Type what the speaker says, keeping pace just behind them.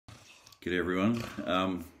G'day everyone.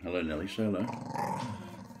 Hello Nellie, say hello.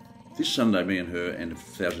 This Sunday me and her and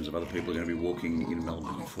thousands of other people are going to be walking in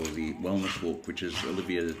Melbourne for the Wellness Walk, which is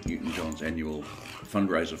Olivia Newton-John's annual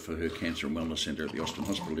fundraiser for her Cancer and Wellness Centre at the Austin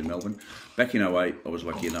Hospital in Melbourne. Back in '08 I was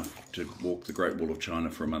lucky enough to walk the Great Wall of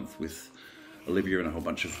China for a month with Olivia and a whole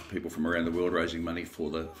bunch of people from around the world raising money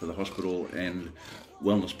for the hospital, and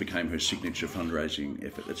wellness became her signature fundraising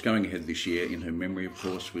effort. It's going ahead this year in her memory, of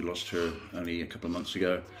course. We lost her only a couple of months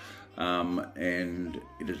ago, and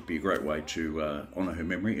it'd be a great way to honour her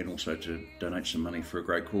memory and also to donate some money for a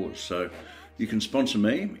great cause. So you can sponsor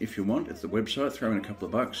me if you want at the website, throw in a couple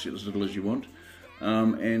of bucks, as little as you want,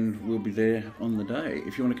 and we'll be there on the day.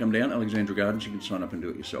 If you want to come down, Alexandra Gardens, you can sign up and do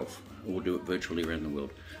it yourself, or we'll do it virtually around the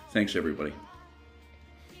world. Thanks everybody.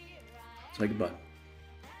 Say goodbye.